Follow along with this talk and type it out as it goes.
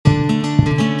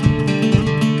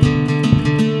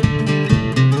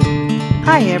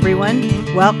Hi everyone,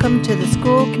 welcome to the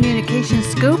School Communication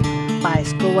Scoop by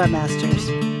School Webmasters.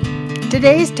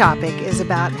 Today's topic is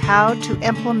about how to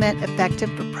implement effective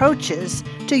approaches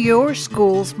to your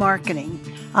school's marketing.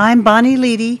 I'm Bonnie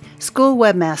Leedy, School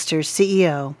Webmasters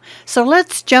CEO, so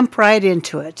let's jump right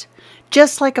into it.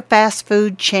 Just like a fast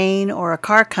food chain or a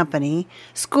car company,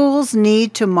 schools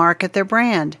need to market their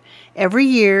brand. Every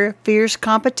year, fierce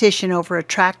competition over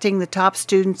attracting the top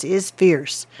students is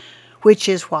fierce, which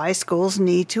is why schools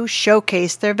need to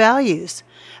showcase their values.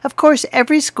 Of course,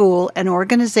 every school and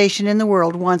organization in the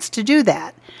world wants to do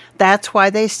that. That's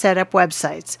why they set up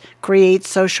websites, create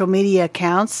social media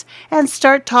accounts, and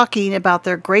start talking about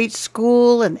their great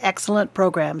school and excellent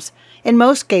programs. In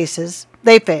most cases,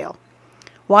 they fail.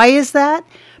 Why is that?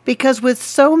 Because with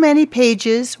so many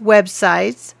pages,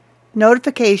 websites,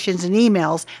 notifications, and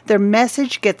emails, their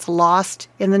message gets lost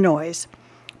in the noise.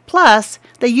 Plus,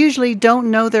 they usually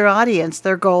don't know their audience,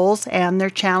 their goals, and their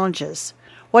challenges.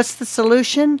 What's the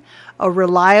solution? A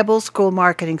reliable school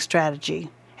marketing strategy.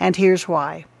 And here's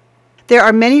why. There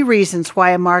are many reasons why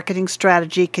a marketing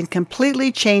strategy can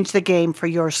completely change the game for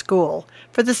your school.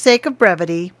 For the sake of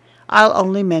brevity, I'll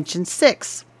only mention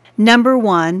 6. Number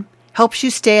 1, helps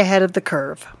you stay ahead of the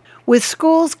curve. With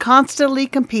schools constantly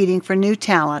competing for new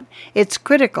talent, it's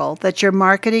critical that your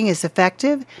marketing is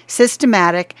effective,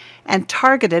 systematic, and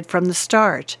targeted from the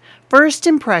start. First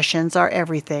impressions are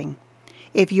everything.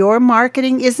 If your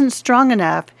marketing isn't strong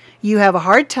enough, you have a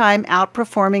hard time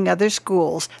outperforming other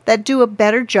schools that do a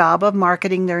better job of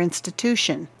marketing their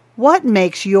institution. What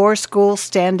makes your school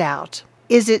stand out?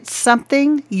 Is it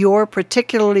something you're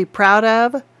particularly proud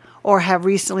of or have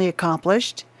recently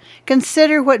accomplished?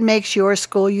 Consider what makes your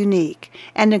school unique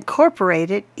and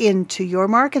incorporate it into your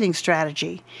marketing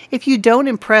strategy. If you don't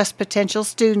impress potential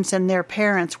students and their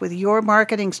parents with your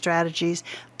marketing strategies,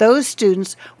 those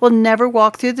students will never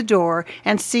walk through the door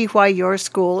and see why your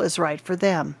school is right for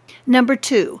them. Number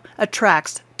 2,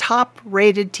 attracts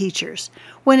top-rated teachers.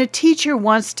 When a teacher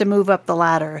wants to move up the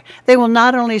ladder, they will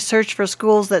not only search for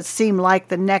schools that seem like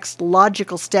the next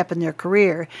logical step in their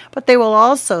career, but they will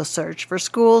also search for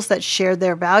schools that share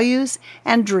their values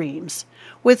and dreams.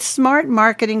 With smart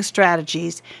marketing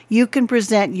strategies, you can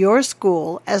present your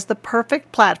school as the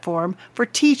perfect platform for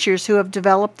teachers who have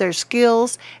developed their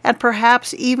skills and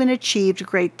perhaps even achieved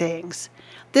great things.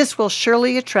 This will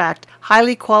surely attract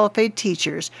highly qualified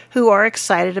teachers who are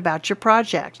excited about your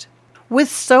project. With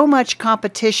so much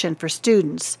competition for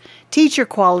students, teacher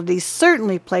quality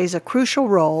certainly plays a crucial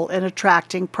role in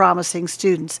attracting promising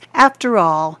students. After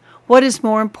all, what is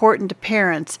more important to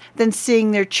parents than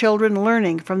seeing their children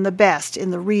learning from the best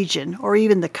in the region or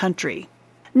even the country?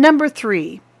 Number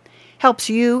 3, helps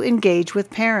you engage with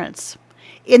parents.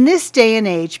 In this day and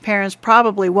age, parents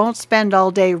probably won't spend all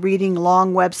day reading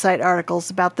long website articles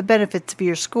about the benefits of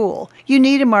your school. You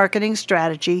need a marketing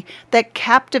strategy that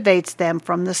captivates them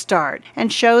from the start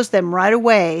and shows them right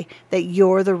away that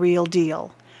you're the real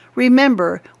deal.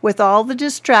 Remember, with all the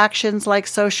distractions like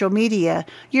social media,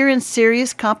 you're in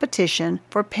serious competition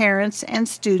for parents' and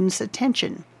students'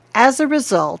 attention. As a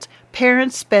result,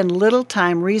 parents spend little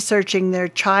time researching their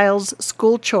child's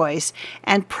school choice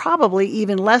and probably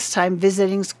even less time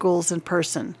visiting schools in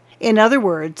person. In other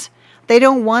words, they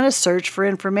don't want to search for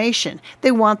information.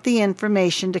 They want the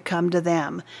information to come to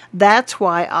them. That's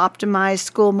why optimized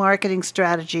school marketing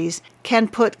strategies can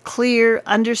put clear,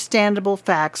 understandable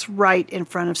facts right in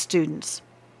front of students.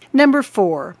 Number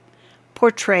 4,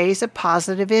 portrays a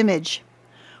positive image.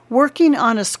 Working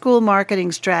on a school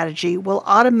marketing strategy will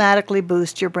automatically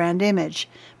boost your brand image,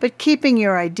 but keeping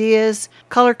your ideas,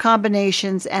 color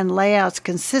combinations, and layouts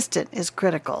consistent is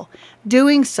critical.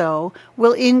 Doing so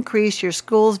will increase your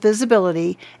school's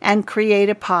visibility and create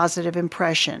a positive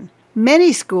impression.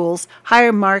 Many schools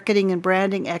hire marketing and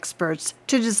branding experts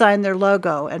to design their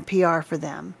logo and PR for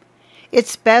them.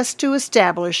 It's best to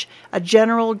establish a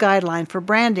general guideline for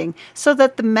branding so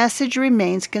that the message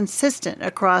remains consistent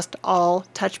across all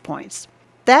touchpoints.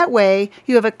 That way,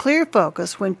 you have a clear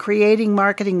focus when creating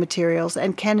marketing materials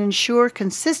and can ensure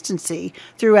consistency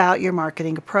throughout your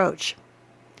marketing approach.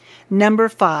 Number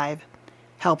 5,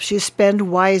 helps you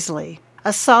spend wisely.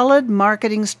 A solid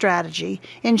marketing strategy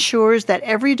ensures that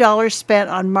every dollar spent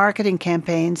on marketing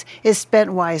campaigns is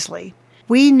spent wisely.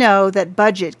 We know that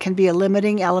budget can be a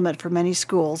limiting element for many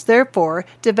schools. Therefore,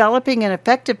 developing an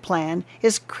effective plan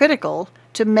is critical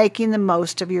to making the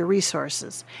most of your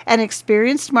resources. An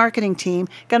experienced marketing team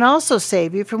can also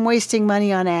save you from wasting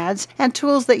money on ads and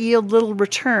tools that yield little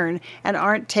return and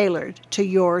aren't tailored to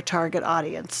your target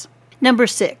audience. Number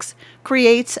 6,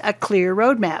 creates a clear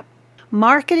roadmap.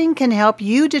 Marketing can help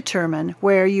you determine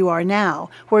where you are now,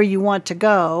 where you want to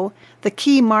go, the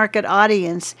key market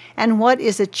audience, and what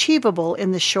is achievable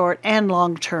in the short and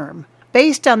long term.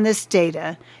 Based on this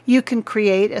data, you can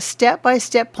create a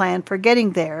step-by-step plan for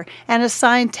getting there and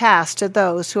assign tasks to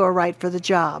those who are right for the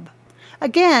job.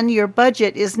 Again, your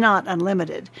budget is not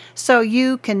unlimited, so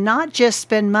you cannot just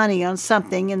spend money on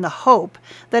something in the hope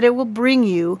that it will bring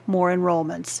you more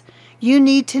enrollments. You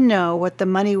need to know what the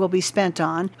money will be spent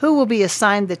on, who will be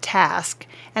assigned the task,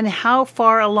 and how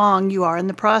far along you are in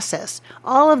the process.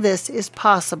 All of this is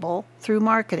possible through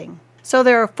marketing. So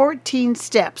there are 14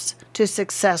 steps to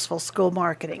successful school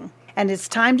marketing, and it's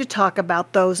time to talk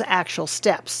about those actual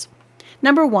steps.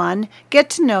 Number 1,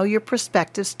 get to know your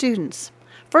prospective students.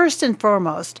 First and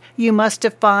foremost, you must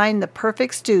define the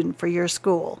perfect student for your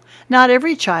school. Not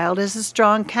every child is a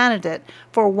strong candidate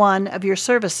for one of your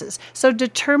services, so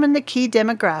determine the key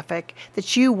demographic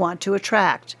that you want to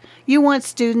attract. You want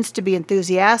students to be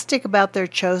enthusiastic about their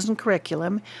chosen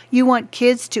curriculum. You want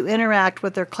kids to interact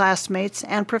with their classmates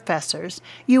and professors.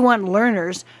 You want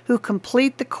learners who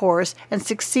complete the course and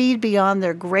succeed beyond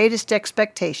their greatest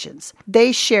expectations.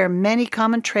 They share many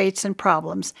common traits and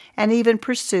problems and even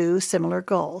pursue similar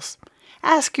goals.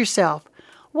 Ask yourself,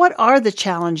 what are the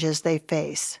challenges they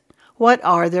face? What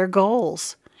are their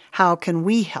goals? How can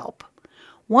we help?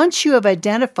 Once you have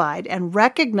identified and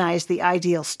recognized the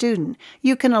ideal student,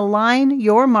 you can align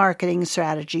your marketing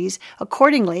strategies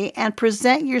accordingly and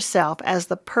present yourself as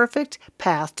the perfect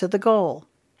path to the goal.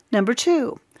 Number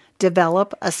 2,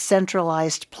 develop a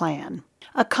centralized plan.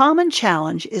 A common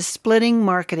challenge is splitting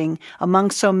marketing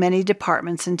among so many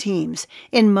departments and teams.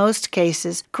 In most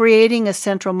cases, creating a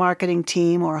central marketing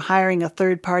team or hiring a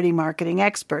third-party marketing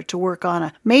expert to work on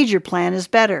a major plan is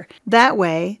better. That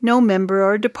way, no member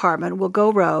or department will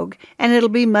go rogue, and it'll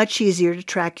be much easier to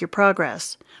track your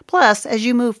progress. Plus, as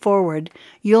you move forward,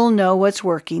 you'll know what's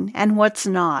working and what's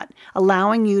not,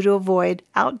 allowing you to avoid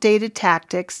outdated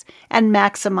tactics and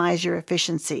maximize your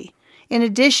efficiency. In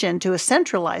addition to a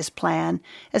centralized plan,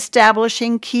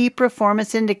 establishing key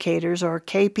performance indicators or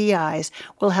KPIs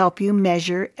will help you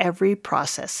measure every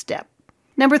process step.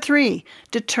 Number 3,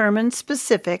 determine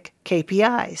specific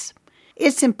KPIs.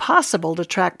 It's impossible to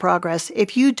track progress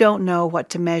if you don't know what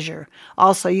to measure.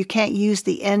 Also, you can't use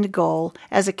the end goal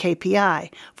as a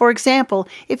KPI. For example,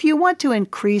 if you want to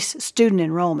increase student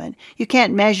enrollment, you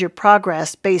can't measure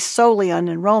progress based solely on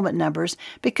enrollment numbers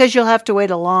because you'll have to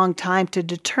wait a long time to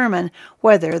determine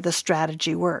whether the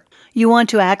strategy worked. You want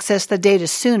to access the data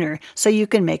sooner so you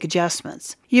can make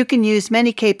adjustments. You can use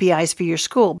many KPIs for your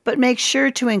school, but make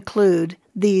sure to include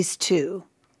these 2.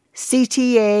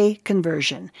 CTA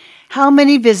conversion. How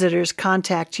many visitors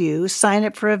contact you, sign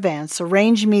up for events,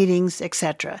 arrange meetings,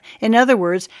 etc.? In other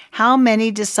words, how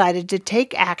many decided to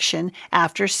take action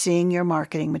after seeing your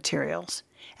marketing materials?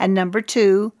 And number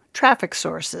 2, traffic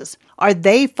sources. Are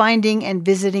they finding and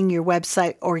visiting your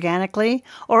website organically,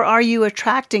 or are you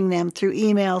attracting them through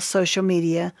email, social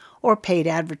media, or paid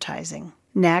advertising?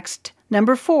 Next,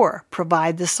 number 4,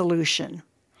 provide the solution.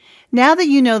 Now that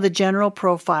you know the general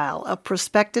profile of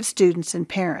prospective students and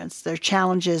parents, their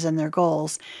challenges and their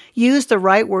goals, use the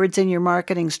right words in your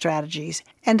marketing strategies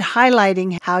and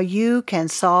highlighting how you can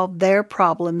solve their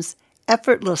problems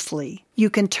effortlessly. You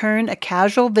can turn a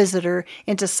casual visitor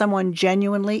into someone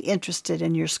genuinely interested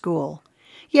in your school.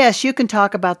 Yes, you can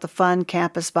talk about the fun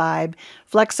campus vibe,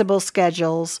 flexible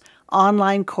schedules,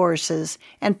 online courses,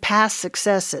 and past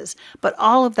successes, but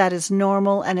all of that is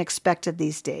normal and expected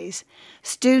these days.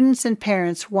 Students and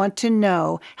parents want to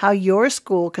know how your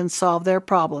school can solve their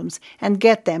problems and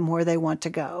get them where they want to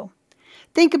go.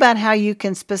 Think about how you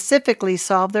can specifically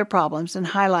solve their problems and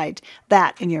highlight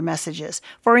that in your messages.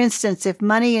 For instance, if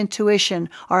money and tuition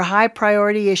are high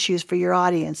priority issues for your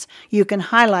audience, you can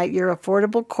highlight your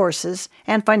affordable courses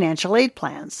and financial aid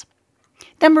plans.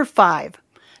 Number 5,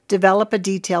 develop a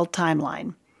detailed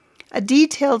timeline. A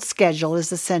detailed schedule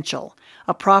is essential.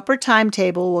 A proper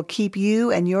timetable will keep you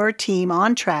and your team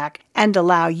on track and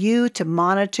allow you to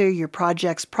monitor your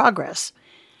project's progress.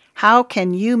 How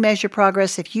can you measure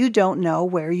progress if you don't know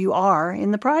where you are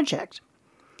in the project?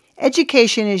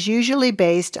 Education is usually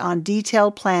based on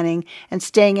detailed planning and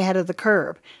staying ahead of the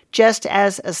curve. Just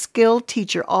as a skilled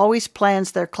teacher always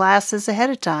plans their classes ahead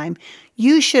of time,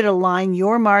 you should align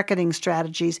your marketing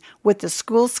strategies with the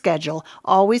school schedule,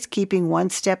 always keeping one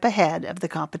step ahead of the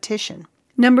competition.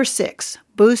 Number 6,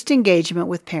 boost engagement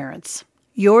with parents.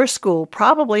 Your school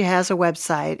probably has a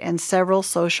website and several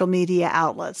social media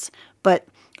outlets, but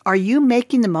are you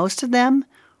making the most of them?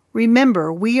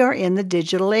 Remember, we are in the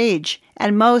digital age,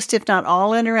 and most, if not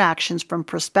all, interactions from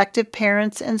prospective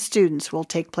parents and students will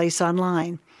take place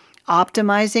online.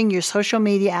 Optimizing your social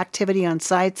media activity on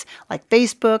sites like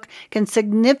Facebook can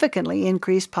significantly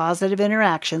increase positive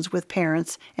interactions with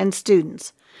parents and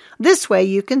students. This way,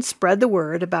 you can spread the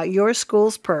word about your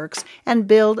school's perks and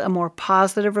build a more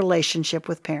positive relationship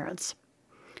with parents.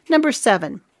 Number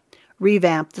 7,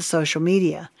 revamp the social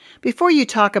media. Before you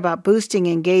talk about boosting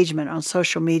engagement on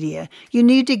social media, you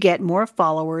need to get more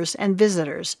followers and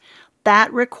visitors.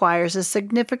 That requires a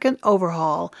significant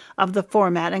overhaul of the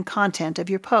format and content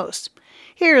of your posts.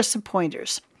 Here are some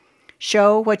pointers.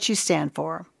 Show what you stand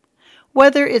for.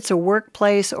 Whether it's a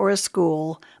workplace or a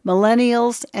school,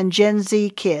 millennials and Gen Z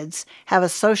kids have a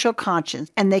social conscience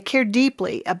and they care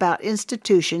deeply about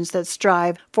institutions that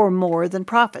strive for more than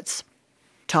profits.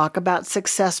 Talk about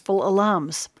successful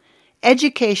alums.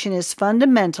 Education is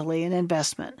fundamentally an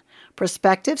investment.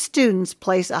 Prospective students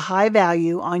place a high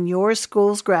value on your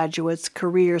school's graduates'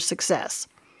 career success.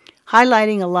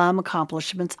 Highlighting alum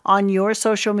accomplishments on your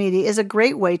social media is a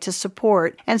great way to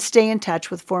support and stay in touch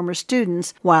with former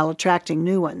students while attracting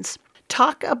new ones.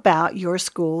 Talk about your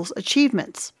school's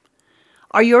achievements.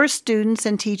 Are your students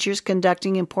and teachers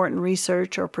conducting important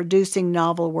research or producing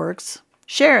novel works?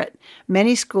 Share it.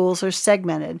 Many schools are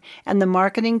segmented, and the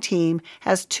marketing team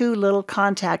has too little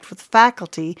contact with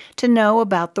faculty to know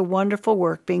about the wonderful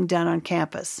work being done on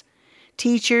campus.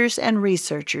 Teachers and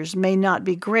researchers may not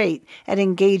be great at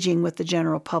engaging with the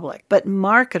general public, but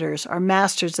marketers are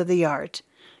masters of the art.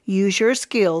 Use your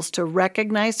skills to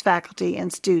recognize faculty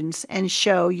and students and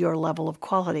show your level of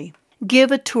quality.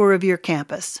 Give a tour of your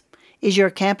campus. Is your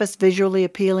campus visually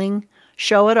appealing?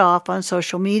 Show it off on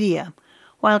social media.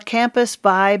 While campus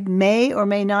vibe may or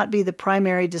may not be the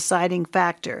primary deciding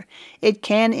factor, it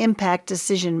can impact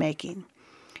decision-making.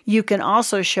 You can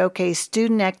also showcase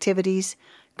student activities,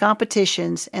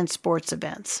 competitions, and sports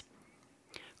events.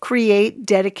 Create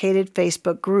dedicated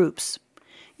Facebook groups.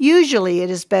 Usually it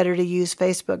is better to use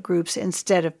Facebook groups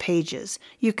instead of pages.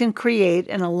 You can create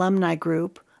an alumni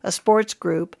group, a sports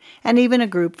group, and even a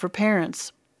group for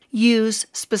parents. Use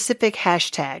specific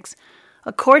hashtags.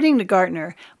 According to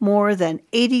Gartner, more than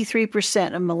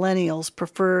 83% of millennials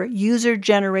prefer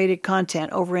user-generated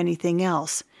content over anything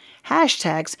else.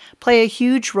 Hashtags play a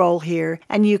huge role here,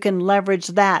 and you can leverage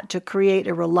that to create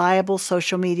a reliable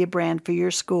social media brand for your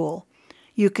school.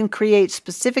 You can create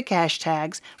specific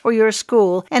hashtags for your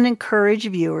school and encourage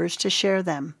viewers to share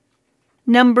them.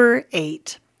 Number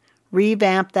 8,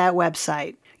 revamp that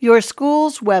website. Your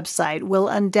school's website will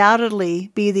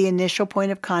undoubtedly be the initial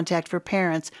point of contact for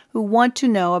parents who want to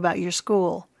know about your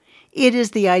school. It is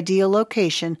the ideal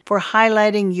location for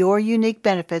highlighting your unique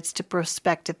benefits to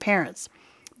prospective parents.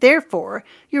 Therefore,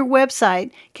 your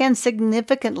website can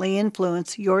significantly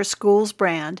influence your school's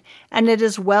brand, and it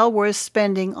is well worth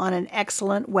spending on an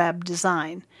excellent web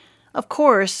design. Of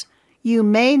course, you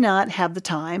may not have the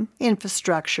time,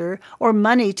 infrastructure, or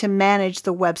money to manage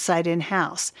the website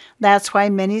in-house. That's why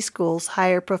many schools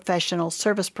hire professional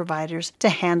service providers to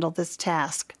handle this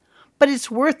task. But it's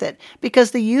worth it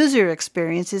because the user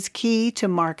experience is key to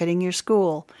marketing your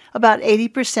school. About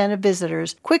 80% of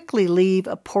visitors quickly leave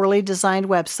a poorly designed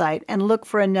website and look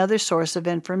for another source of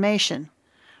information.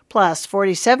 Plus,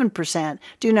 47%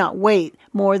 do not wait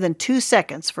more than 2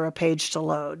 seconds for a page to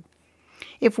load.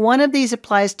 If one of these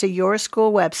applies to your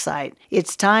school website,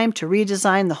 it's time to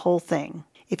redesign the whole thing.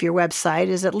 If your website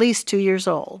is at least 2 years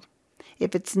old,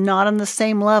 if it's not on the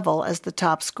same level as the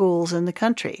top schools in the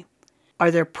country,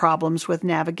 are there problems with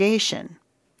navigation,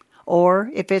 or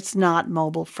if it's not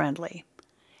mobile friendly.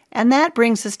 And that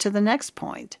brings us to the next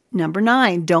point. Number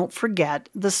 9, don't forget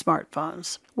the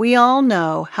smartphones. We all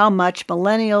know how much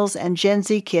millennials and Gen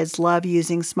Z kids love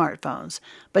using smartphones.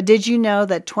 But did you know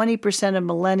that 20% of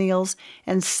millennials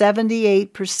and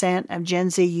 78% of Gen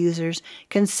Z users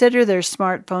consider their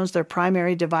smartphones their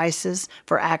primary devices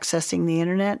for accessing the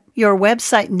internet? Your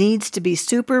website needs to be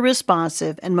super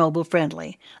responsive and mobile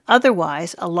friendly.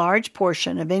 Otherwise, a large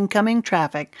portion of incoming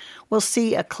traffic will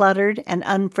see a cluttered and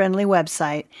unfriendly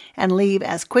website and leave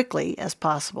as quickly as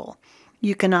possible.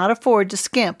 You cannot afford to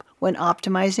skimp when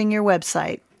optimizing your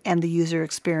website and the user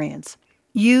experience.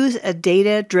 Use a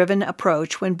data-driven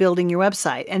approach when building your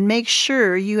website and make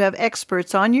sure you have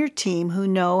experts on your team who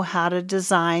know how to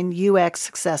design UX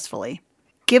successfully.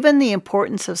 Given the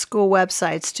importance of school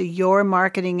websites to your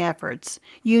marketing efforts,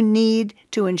 you need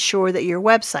to ensure that your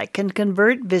website can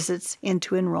convert visits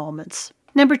into enrollments.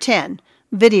 Number 10,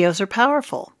 videos are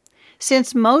powerful.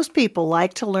 Since most people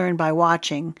like to learn by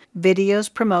watching,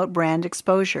 videos promote brand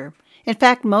exposure. In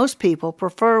fact, most people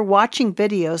prefer watching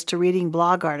videos to reading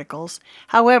blog articles.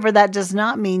 However, that does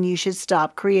not mean you should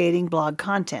stop creating blog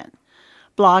content.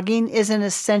 Blogging is an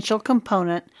essential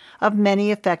component of many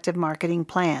effective marketing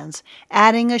plans.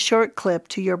 Adding a short clip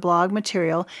to your blog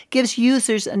material gives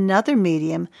users another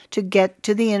medium to get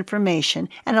to the information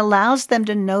and allows them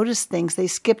to notice things they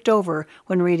skipped over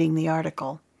when reading the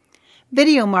article.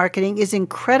 Video marketing is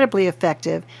incredibly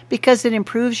effective because it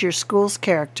improves your school's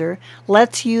character,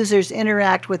 lets users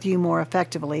interact with you more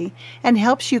effectively, and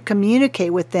helps you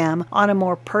communicate with them on a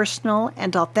more personal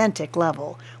and authentic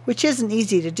level, which isn't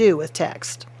easy to do with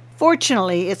text.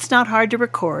 Fortunately, it's not hard to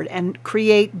record and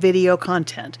create video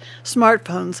content.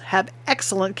 Smartphones have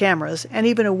excellent cameras, and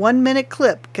even a 1-minute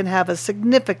clip can have a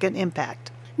significant impact.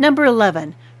 Number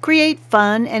 11, create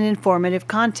fun and informative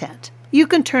content. You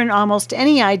can turn almost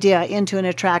any idea into an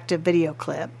attractive video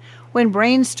clip. When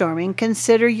brainstorming,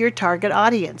 consider your target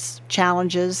audience,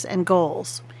 challenges, and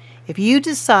goals. If you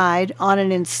decide on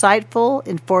an insightful,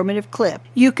 informative clip,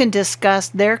 you can discuss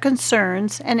their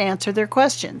concerns and answer their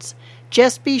questions.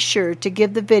 Just be sure to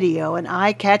give the video an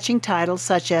eye-catching title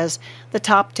such as "The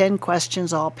Top 10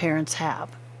 Questions All Parents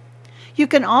Have." You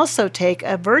can also take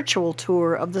a virtual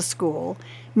tour of the school,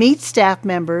 meet staff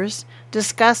members,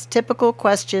 discuss typical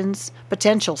questions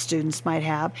potential students might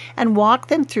have, and walk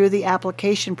them through the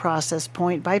application process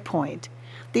point by point.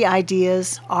 The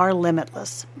ideas are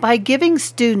limitless. By giving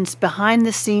students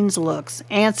behind-the-scenes looks,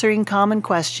 answering common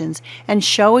questions, and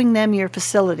showing them your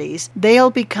facilities,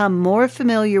 they'll become more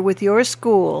familiar with your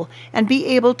school and be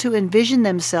able to envision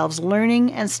themselves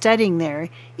learning and studying there,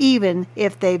 even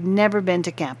if they've never been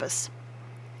to campus.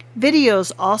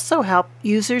 Videos also help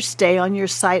users stay on your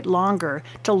site longer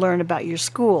to learn about your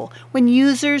school. When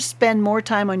users spend more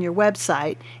time on your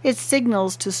website, it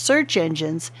signals to search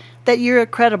engines that you're a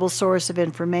credible source of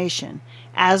information.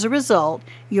 As a result,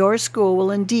 your school will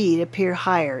indeed appear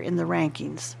higher in the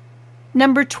rankings.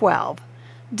 Number 12,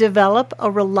 develop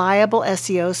a reliable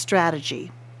SEO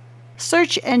strategy.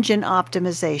 Search engine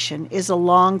optimization is a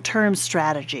long-term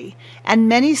strategy, and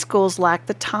many schools lack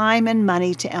the time and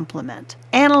money to implement.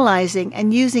 Analyzing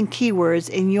and using keywords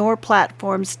in your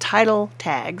platform's title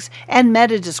tags and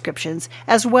meta descriptions,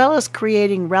 as well as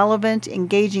creating relevant,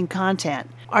 engaging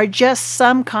content, are just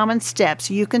some common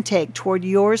steps you can take toward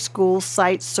your school's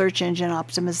site search engine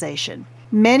optimization.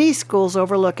 Many schools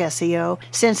overlook SEO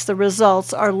since the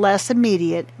results are less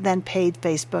immediate than paid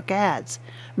Facebook ads.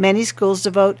 Many schools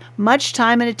devote much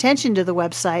time and attention to the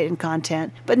website and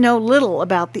content, but know little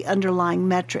about the underlying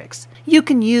metrics. You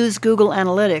can use Google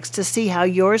Analytics to see how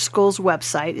your school's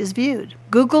website is viewed.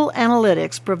 Google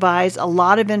Analytics provides a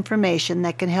lot of information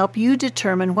that can help you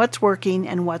determine what's working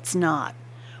and what's not.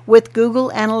 With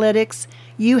Google Analytics,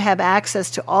 you have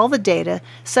access to all the data,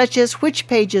 such as which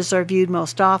pages are viewed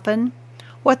most often,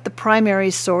 what the primary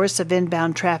source of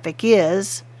inbound traffic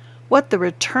is, what the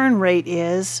return rate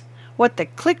is, what the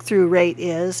click-through rate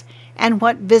is, and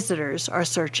what visitors are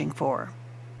searching for.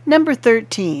 Number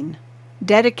 13,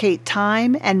 dedicate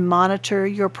time and monitor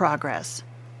your progress.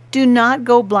 Do not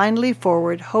go blindly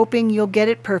forward hoping you'll get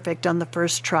it perfect on the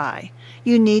first try.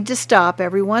 You need to stop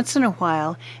every once in a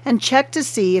while and check to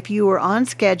see if you are on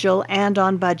schedule and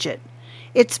on budget.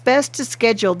 It's best to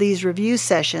schedule these review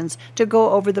sessions to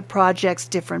go over the project's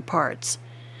different parts.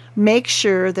 Make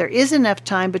sure there is enough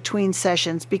time between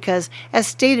sessions because, as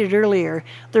stated earlier,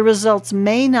 the results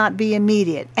may not be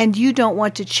immediate and you don't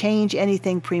want to change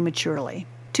anything prematurely.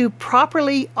 To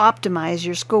properly optimize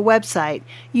your school website,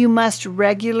 you must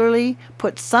regularly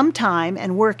put some time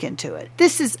and work into it.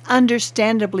 This is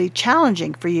understandably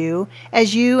challenging for you,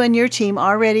 as you and your team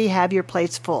already have your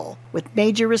plates full with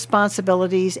major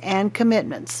responsibilities and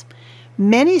commitments.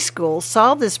 Many schools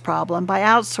solve this problem by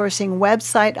outsourcing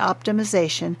website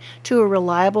optimization to a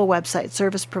reliable website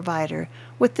service provider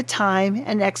with the time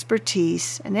and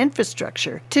expertise and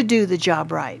infrastructure to do the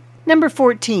job right. Number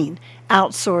 14,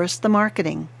 outsource the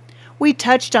marketing. We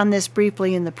touched on this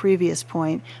briefly in the previous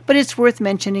point, but it's worth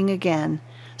mentioning again.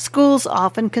 Schools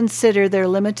often consider their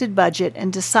limited budget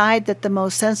and decide that the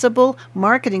most sensible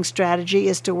marketing strategy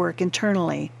is to work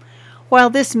internally. While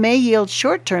this may yield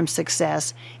short-term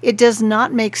success, it does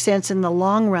not make sense in the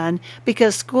long run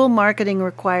because school marketing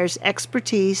requires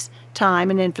expertise, time,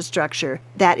 and infrastructure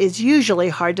that is usually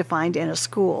hard to find in a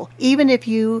school. Even if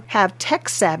you have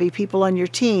tech-savvy people on your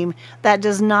team, that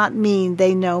does not mean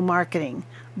they know marketing.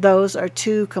 Those are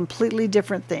two completely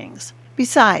different things.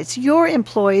 Besides, your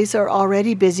employees are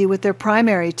already busy with their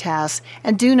primary tasks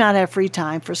and do not have free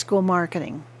time for school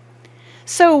marketing.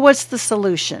 So what's the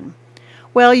solution?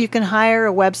 Well, you can hire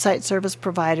a website service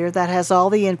provider that has all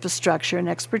the infrastructure and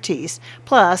expertise,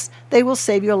 plus they will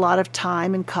save you a lot of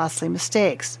time and costly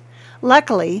mistakes.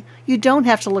 Luckily, you don't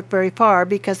have to look very far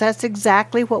because that's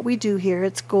exactly what we do here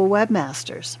at School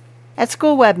Webmasters. At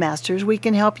School Webmasters, we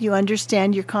can help you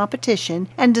understand your competition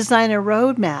and design a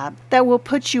roadmap that will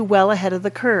put you well ahead of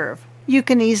the curve. You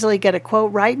can easily get a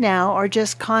quote right now or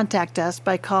just contact us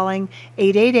by calling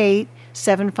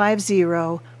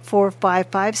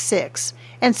 888-750-4556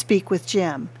 and speak with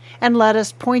Jim, and let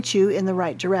us point you in the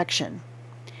right direction.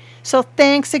 So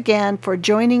thanks again for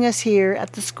joining us here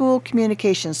at the School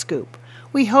Communication Scoop.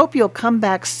 We hope you'll come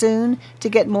back soon to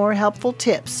get more helpful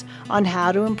tips on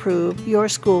how to improve your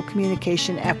school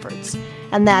communication efforts.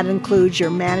 And that includes your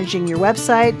managing your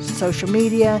website, social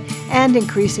media, and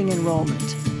increasing enrollment.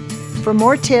 For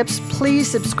more tips, please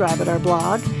subscribe at our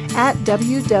blog at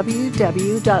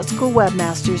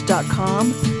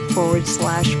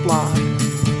www.schoolwebmasters.com/blog.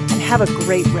 And have a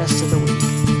great rest of the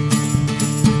week.